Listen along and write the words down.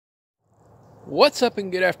What's up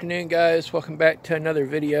and good afternoon, guys? Welcome back to another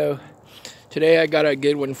video. Today I got a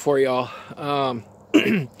good one for y'all. Got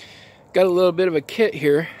a little bit of a kit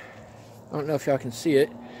here. I don't know if y'all can see it.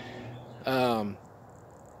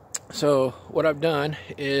 So what I've done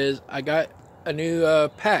is I got a new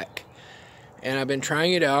pack, and I've been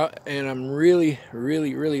trying it out, and I'm really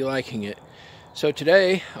liking it. So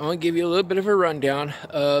today I want to give you a little bit of a rundown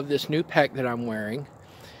of this new pack that I'm wearing,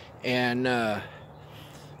 and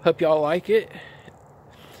hope y'all like it.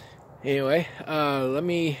 Anyway, let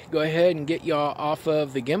me go ahead and get y'all off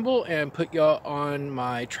of the gimbal and put y'all on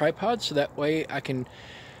my tripod, so that way I can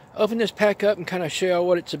open this pack up and kind of show y'all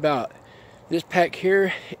what it's about. This pack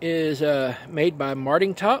here is made by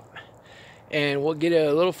Mardingtop, and we'll get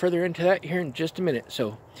a little further into that here in just a minute.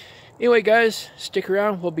 So anyway, guys, stick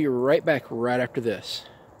around. We'll be right back right after this.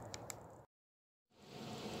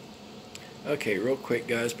 Okay, real quick,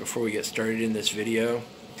 guys, before we get started in this video,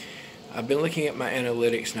 I've been looking at my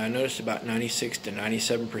analytics, and I noticed about 96 to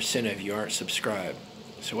 97% of you aren't subscribed.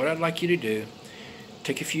 So what I'd like you to do,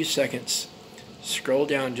 take a few seconds, scroll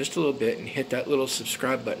down just a little bit and hit that little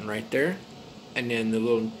subscribe button right there, and then the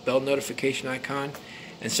little bell notification icon,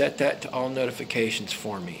 and set that to all notifications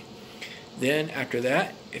for me. Then after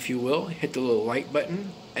that, if you will, hit the little like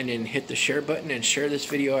button, and then hit the share button and share this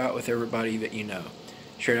video out with everybody that you know.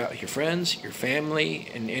 Share it out with your friends, your family,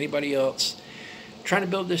 and anybody else. Trying to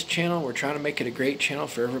build this channel. We're trying to make it a great channel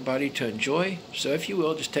for everybody to enjoy. So if you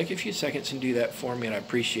will, just take a few seconds and do that for me, and I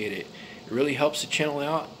appreciate it. It really helps the channel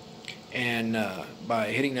out, and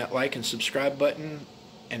by hitting that like and subscribe button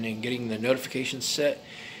and then getting the notifications set,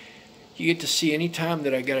 you get to see anytime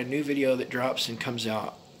that I got a new video that drops and comes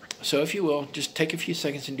out. So if you will, just take a few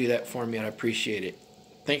seconds and do that for me, and I appreciate it.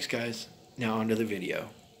 Thanks, guys. Now on to the video.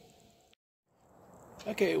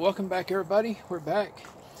 Okay, welcome back, everybody. We're back.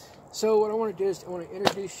 So what I want to do is I want to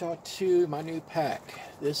introduce y'all to my new pack.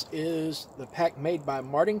 This is the pack made by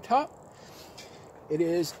Mardingtop. It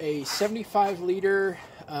is a 75-liter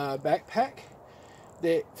backpack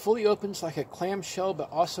that fully opens like a clamshell, but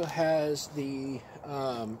also has the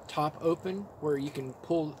top open where you can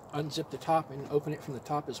unzip the top and open it from the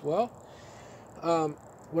top as well.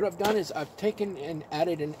 What I've done is I've taken and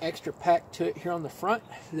added an extra pack to it here on the front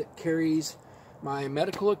that carries my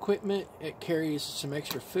medical equipment. It carries some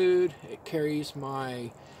extra food. It carries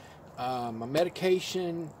my my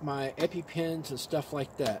medication, my EpiPens, and stuff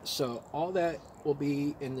like that. So all that will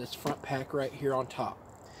be in this front pack right here on top.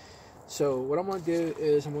 So what I'm going to do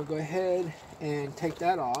is I'm going to go ahead and take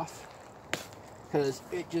that off, because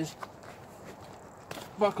it just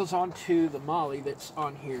buckles onto the molly that's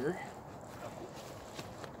on here.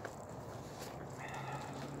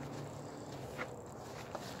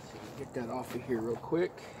 Get that off of here real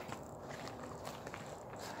quick.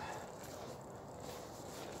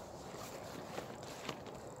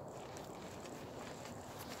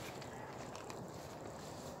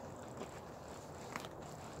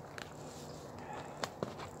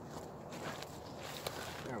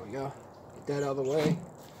 There we go. Get that out of the way.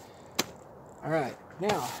 Alright,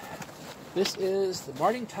 now this is the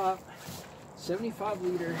Mardingtop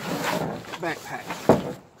 75-liter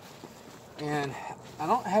backpack. And I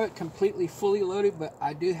don't have it completely fully loaded, but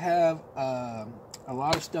I do have a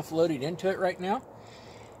lot of stuff loaded into it right now.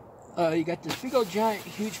 You got this big old giant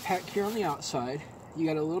huge pack here on the outside. You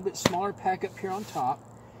got a little bit smaller pack up here on top,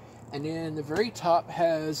 and then the very top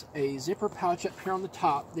has a zipper pouch up here on the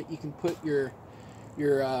top that you can put your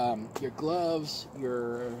gloves,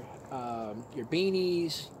 your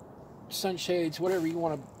beanies, sunshades, whatever you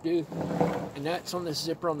want to do, and that's on this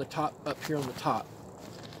zipper on the top up here on the top.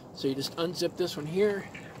 So you just unzip this one here,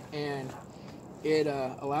 and it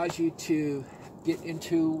allows you to get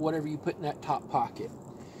into whatever you put in that top pocket.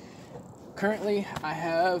 Currently, I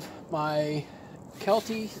have my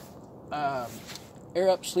Kelty Air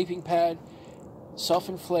Up sleeping pad,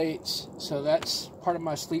 self-inflates, so that's part of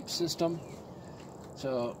my sleep system.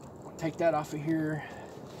 So I'll take that off of here.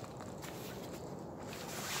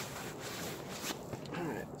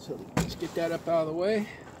 Alright, so let's get that up out of the way.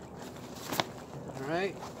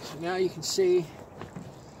 Alright, so now you can see you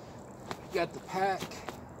got the pack,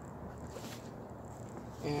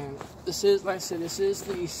 and this is, like I said, this is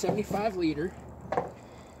the 75-liter.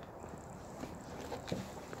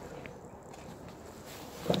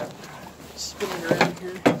 Spinning around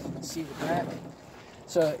here, you can see the back.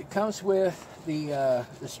 So it comes with the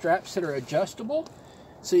straps that are adjustable.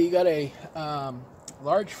 So you got a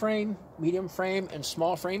large frame, medium frame, and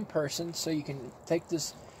small frame person. So you can take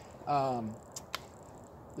this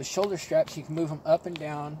the shoulder straps, you can move them up and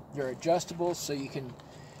down. They're adjustable, so you can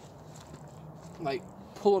like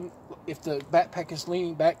pull them. If the backpack is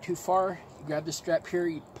leaning back too far, you grab the strap here,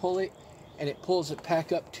 you pull it, and it pulls the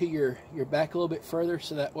pack up to your back a little bit further,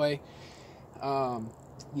 so that way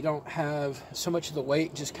you don't have so much of the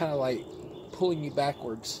weight just kind of like pulling you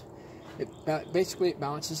backwards. Basically it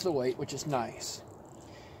balances the weight, which is nice.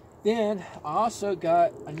 Then I also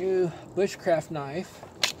got a new bushcraft knife.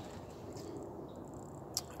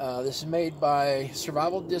 This is made by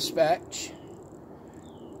Survival Dispatch,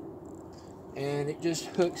 and it just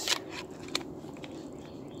hooks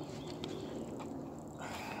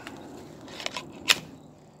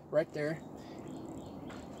right there,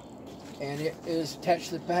 and it is attached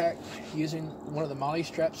to the back using one of the MOLLE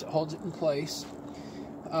straps that holds it in place.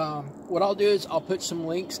 What I'll do is I'll put some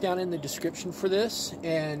links down in the description for this,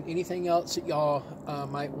 and anything else that y'all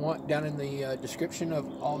might want down in the description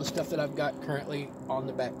of all the stuff that I've got currently on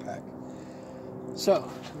the backpack.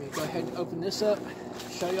 So let me go ahead and open this up,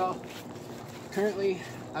 show y'all. Currently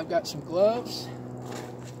I've got some gloves.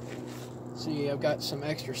 See, I've got some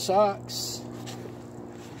extra socks.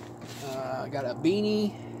 I got a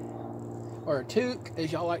beanie, or a toque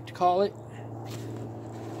as y'all like to call it.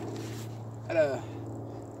 Got a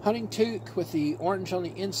hunting toque with the orange on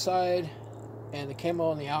the inside and the camo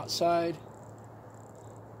on the outside.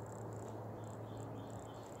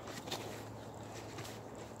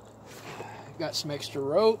 Got some extra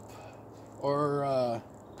rope, or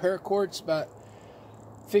paracord. It's about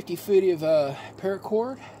 50 feet of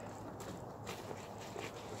paracord.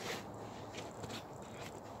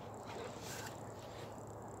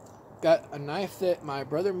 Got a knife that my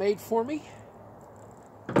brother made for me.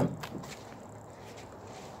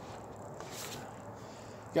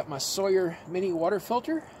 Got my Sawyer mini water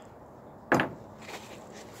filter.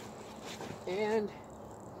 And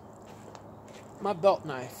my belt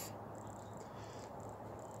knife.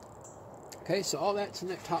 Okay, so all that's in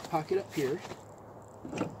that top pocket up here.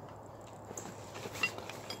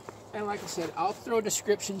 And like I said, I'll throw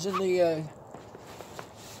descriptions in the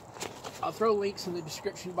I'll throw links in the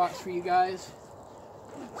description box for you guys.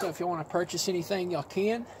 So if you want to purchase anything, y'all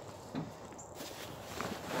can.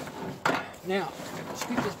 Now,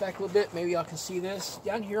 scoot this back a little bit, maybe y'all can see this.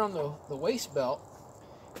 Down here on the waist belt,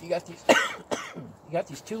 you got these you got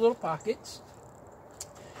these two little pockets.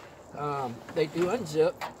 They do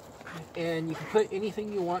unzip, and you can put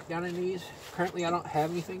anything you want down in these. Currently I don't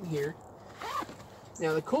have anything here.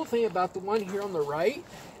 Now the cool thing about the one here on the right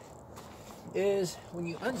is when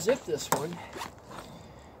you unzip this one,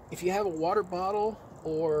 if you have a water bottle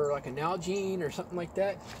or like an Nalgene or something like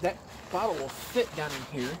that, that bottle will fit down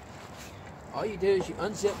in here. All you do is you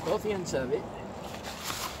unzip both ends of it,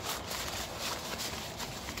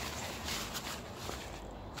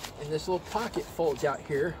 and this little pocket folds out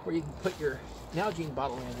here where you can put your Nalgene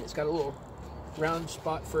bottle in. It's got a little round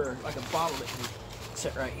spot for like a bottle that can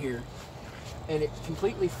sit right here, and it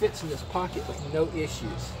completely fits in this pocket with no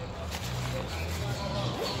issues.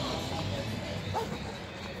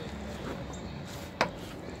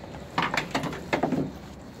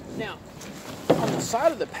 Now, on the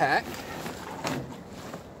side of the pack,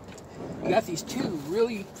 you got these two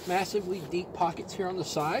really massively deep pockets here on the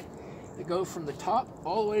side that go from the top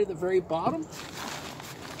all the way to the very bottom.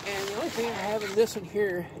 And the only thing I have in this one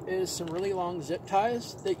here is some really long zip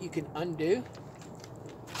ties that you can undo.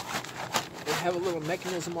 They have a little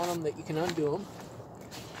mechanism on them that you can undo them.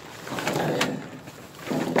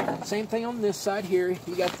 Same thing on this side here.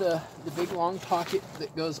 You got the big long pocket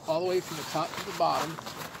that goes all the way from the top to the bottom.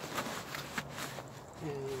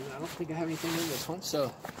 And I don't think I have anything in this one,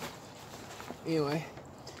 so anyway.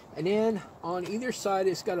 And then on either side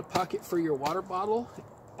it's got a pocket for your water bottle,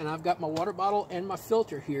 and I've got my water bottle and my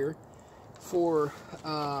filter here for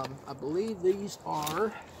I believe these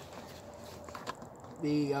are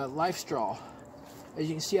the Life Straw. As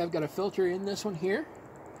you can see, I've got a filter in this one here,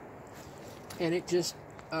 and it just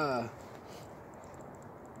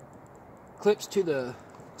clips to the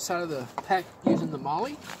side of the pack using the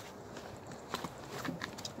MOLLE.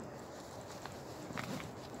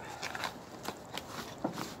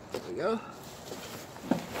 There we go.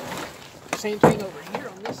 Same thing over here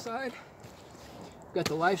on this side. Got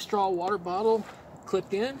the Life Straw water bottle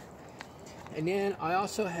clipped in. And then I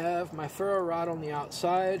also have my ferro rod on the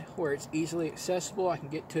outside where it's easily accessible. I can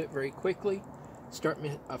get to it very quickly, start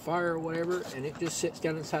me a fire or whatever, and it just sits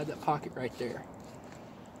down inside that pocket right there.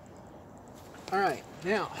 Alright,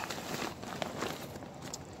 now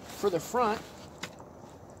for the front,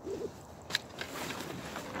 it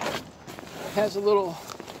has a little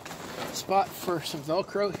spot for some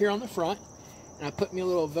Velcro here on the front, and I put me a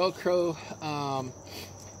little Velcro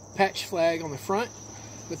patch flag on the front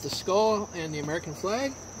with the skull and the American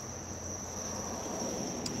flag.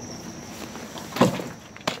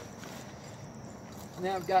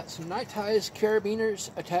 Now I've got some night-ties carabiners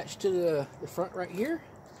attached to the front right here.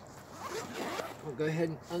 I'll go ahead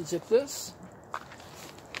and unzip this.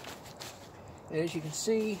 And as you can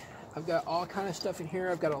see, I've got all kind of stuff in here.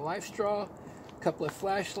 I've got a life straw, a couple of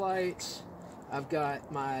flashlights. I've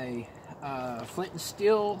got my flint and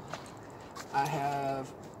steel. I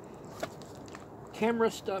have camera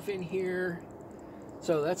stuff in here.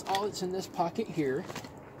 So that's all that's in this pocket here.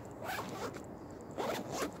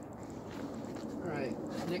 Alright,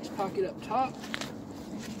 next pocket up top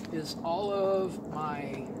is all of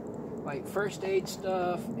my like first aid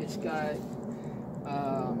stuff. It's got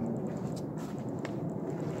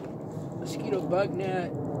mosquito bug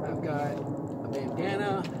net. I've got a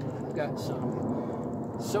bandana. I've got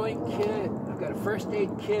some sewing kit. I've got a first aid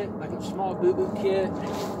kit, like a small boo-boo kit.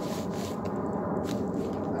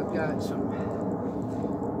 I've got some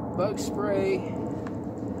bug spray.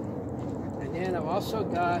 And then I've also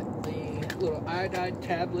got the little iodide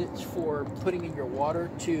tablets for putting in your water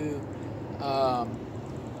to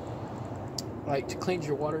like to cleanse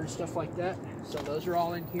your water and stuff like that. So those are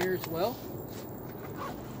all in here as well.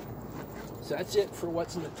 So that's it for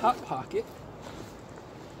what's in the top pocket.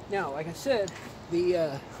 Now, like I said,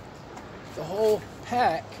 the whole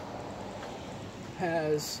pack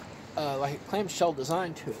has like a clamshell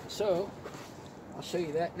design to it. So I'll show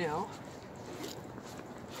you that now.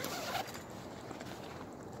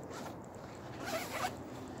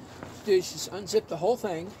 Do is just unzip the whole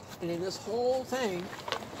thing, and then this whole thing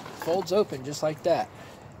folds open just like that.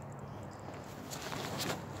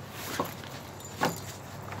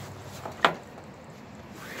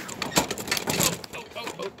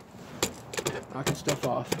 Knocking stuff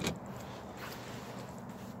off.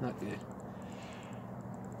 Not good.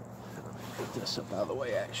 Put this up out of the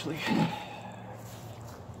way, actually.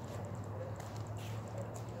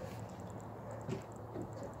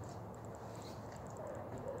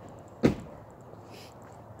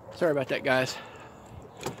 Sorry about that, guys.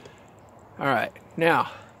 Alright,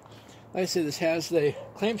 now, like I said, this has the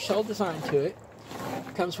clamshell design to it.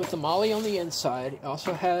 It comes with the molly on the inside. It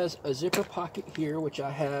also has a zipper pocket here, which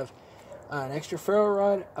I have an extra ferro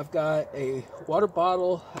rod. I've got a water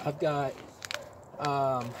bottle. I've got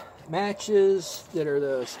matches that are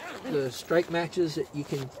the strike matches that you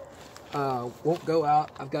can won't go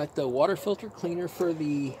out. I've got the water filter cleaner for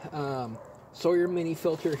the Sawyer mini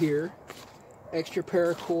filter here. Extra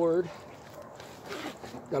paracord.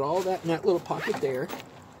 Got all that in that little pocket there.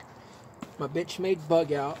 My Benchmade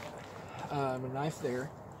bug out. My knife there.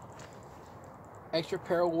 Extra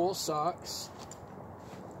pair of wool socks.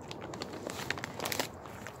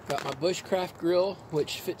 Got my bushcraft grill,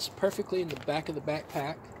 which fits perfectly in the back of the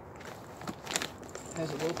backpack.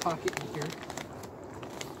 Has a little pocket in here.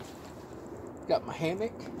 Got my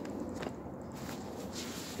hammock.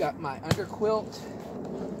 Got my underquilt.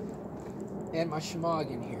 And my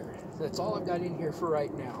shemagh in here. That's all I've got in here for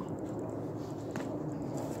right now.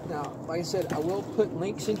 Now, like I said, I will put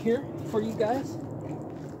links in here for you guys.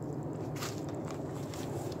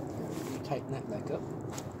 Tighten that back up.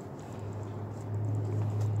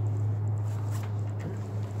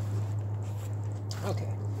 Okay.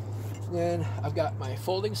 Then I've got my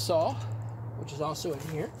folding saw, which is also in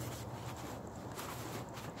here.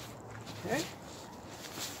 Okay.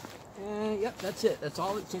 And yep, that's it. That's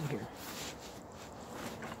all that's in here.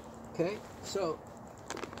 Okay, so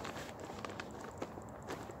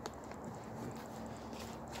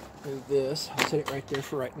move this. I'll set it right there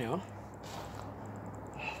for right now.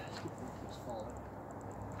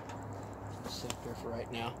 Set it there for right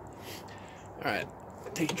now. Alright,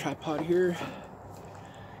 take a tripod here.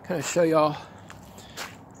 Kind of show y'all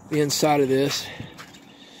the inside of this.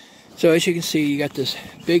 So as you can see, you got this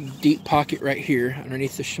big deep pocket right here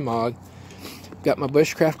underneath the shemagh. Got my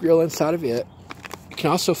bushcraft grill inside of it. You can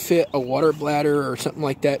also fit a water bladder or something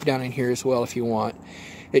like that down in here as well if you want.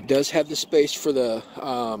 It does have the space for the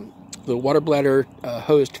water bladder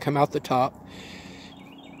hose to come out the top.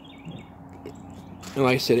 And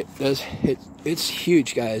like I said, it's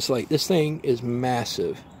huge, guys. Like, this thing is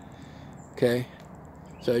massive. Okay,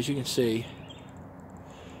 so as you can see,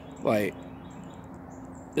 like,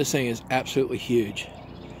 this thing is absolutely huge.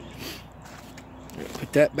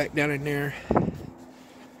 Put that back down in there.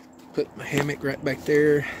 Put my hammock right back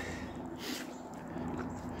there.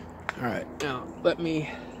 Alright, now let me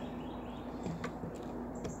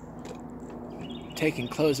take and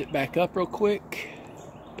close it back up real quick.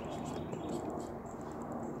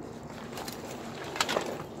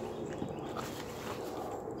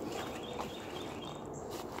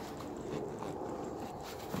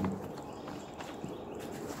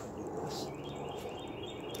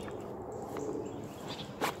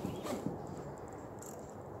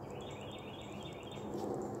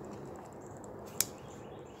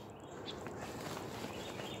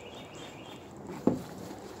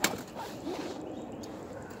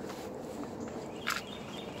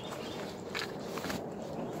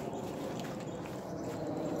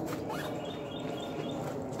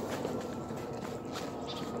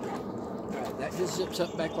 just zips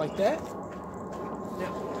up back like that.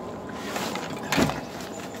 Now,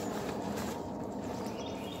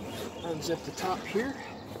 unzip the top here.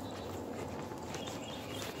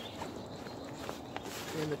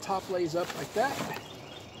 And the top lays up like that.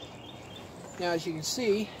 Now, as you can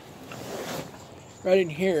see, right in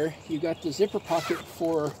here, you've got the zipper pocket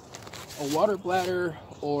for a water bladder,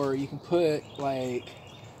 or you can put like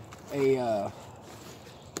a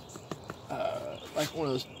like one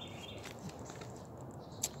of those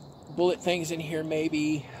bullet things in here,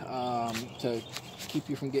 maybe to keep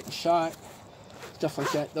you from getting shot, stuff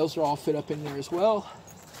like that. Those are all fit up in there as well.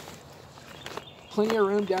 Plenty of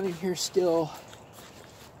room down in here still.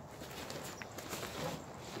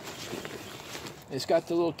 It's got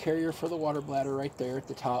the little carrier for the water bladder right there at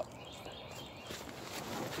the top.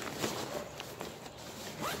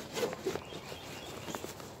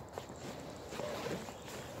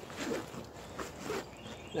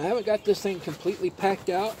 Now, I haven't got this thing completely packed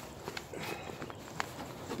out,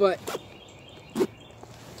 but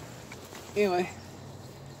anyway,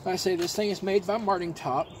 like I say, this thing is made by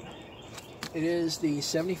Mardingtop. It is the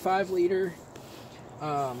 75-liter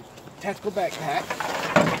tactical backpack.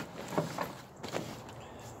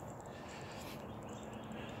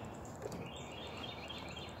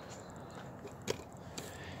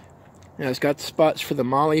 Now, it's got the spots for the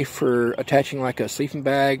molly for attaching like a sleeping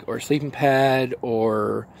bag or sleeping pad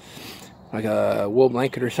or like a wool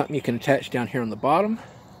blanket or something you can attach down here on the bottom,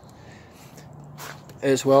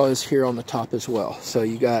 as well as here on the top as well. So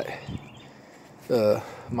you got the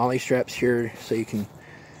molly straps here so you can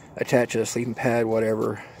attach a sleeping pad,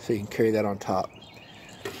 whatever, so you can carry that on top.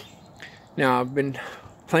 Now, I've been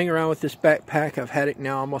playing around with this backpack. I've had it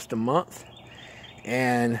now almost a month.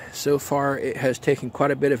 And so far it has taken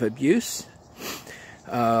quite a bit of abuse.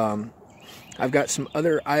 I've got some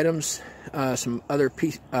other items, some other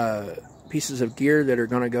pieces of gear that are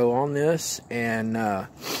going to go on this, and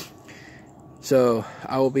so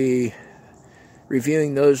I will be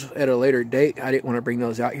reviewing those at a later date. I didn't want to bring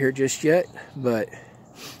those out here just yet, but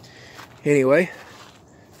anyway,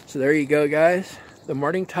 so there you go, guys. The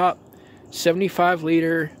Mardingtop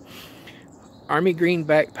 75-liter Army Green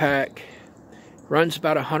backpack. Runs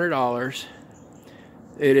about $100.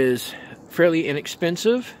 It is fairly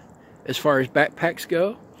inexpensive as far as backpacks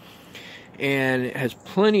go, and it has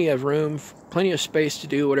plenty of room, plenty of space to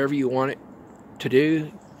do whatever you want it to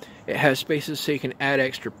do. It has spaces so you can add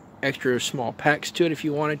extra small packs to it if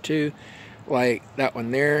you wanted to, like that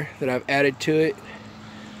one there that I've added to it.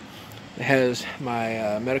 It has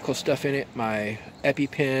my medical stuff in it, my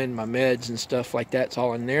EpiPen, my meds and stuff like that. It's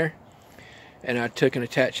all in there. And I took and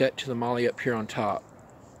attached that to the molly up here on top.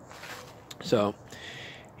 So,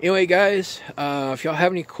 anyway, guys, if y'all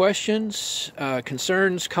have any questions,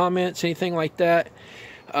 concerns, comments, anything like that,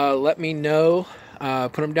 let me know.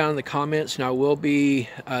 Put them down in the comments, and I will be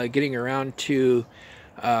getting around to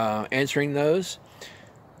answering those.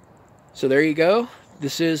 So there you go.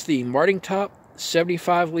 This is the Mardingtop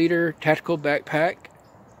 75-liter tactical backpack.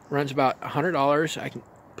 Runs about $100. I can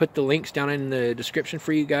put the links down in the description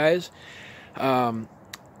for you guys.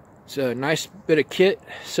 It's a nice bit of kit,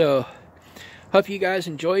 so hope you guys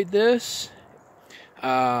enjoyed this.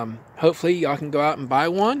 Hopefully y'all can go out and buy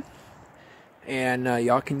one, and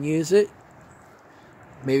y'all can use it,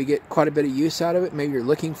 maybe get quite a bit of use out of it. Maybe you're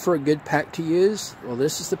looking for a good pack to use. Well,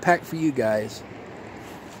 this is the pack for you guys.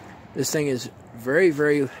 This thing is very,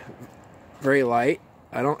 very, very light.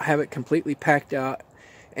 I don't have it completely packed out,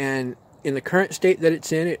 and in the current state that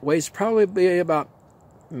it's in, it weighs probably about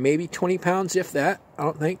maybe 20 pounds, if that. I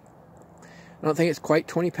don't think it's quite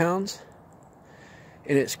 20 pounds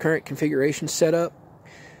in its current configuration setup.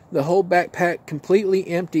 The whole backpack completely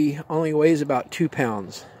empty only weighs about 2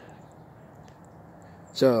 pounds.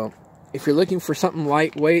 So if you're looking for something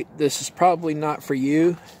lightweight, this is probably not for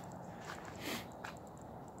you.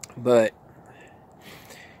 But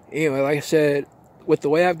anyway, like I said, with the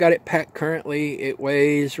way I've got it packed currently, it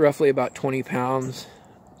weighs roughly about 20 pounds,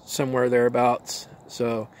 somewhere thereabouts.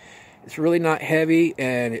 So it's really not heavy,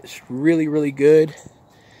 and it's really, really good.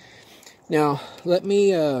 Now let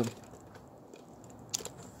me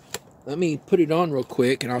put it on real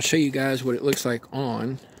quick, and I'll show you guys what it looks like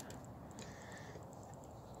on.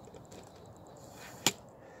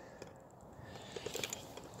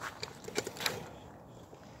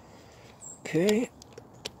 Okay.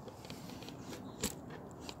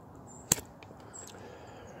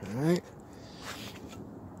 All right.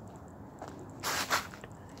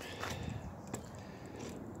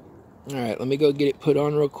 Alright, let me go get it put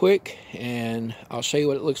on real quick, and I'll show you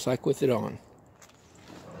what it looks like with it on.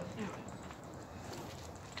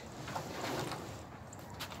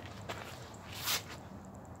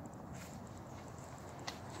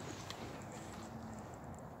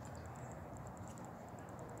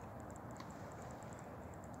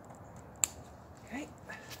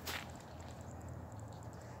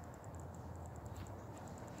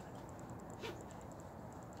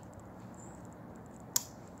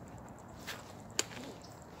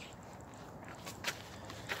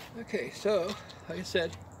 Okay, so like I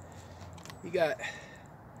said, you got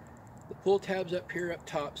the pull tabs up here up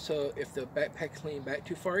top, so if the backpack's leaning back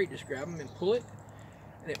too far, you just grab them and pull it,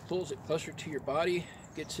 and it pulls it closer to your body,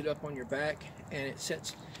 gets it up on your back, and it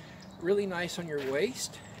sits really nice on your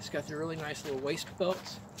waist. It's got the really nice little waist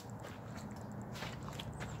belts.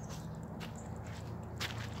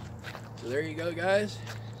 So there you go, guys.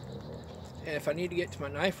 And if I need to get to my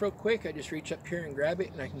knife real quick, I just reach up here and grab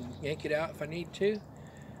it, and I can yank it out if I need to.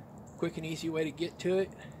 Quick and easy way to get to it.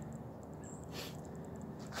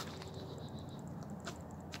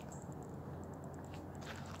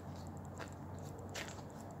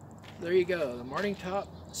 There you go, the Mardingtop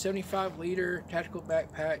 75 liter tactical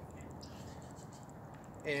backpack.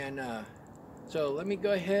 And so let me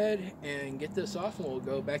go ahead and get this off, and we'll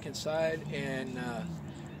go back inside and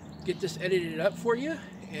get this edited up for you,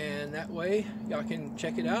 and that way y'all can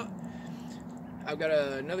check it out. I've got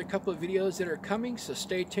another couple of videos that are coming, so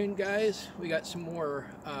stay tuned, guys. We got some more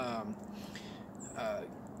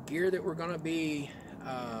gear that we're going to be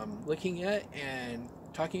looking at and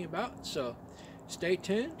talking about, so stay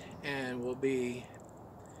tuned, and we'll be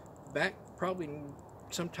back probably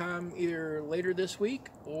sometime either later this week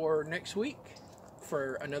or next week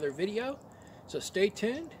for another video. So stay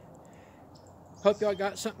tuned. Hope y'all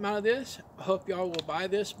got something out of this. Hope y'all will buy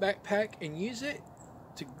this backpack and use it.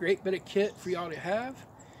 It's a great bit of kit for y'all to have.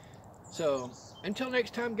 So until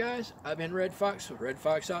next time, guys, I've been Red Fox with Red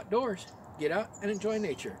Fox Outdoors. Get out and enjoy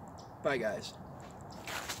nature. Bye, guys.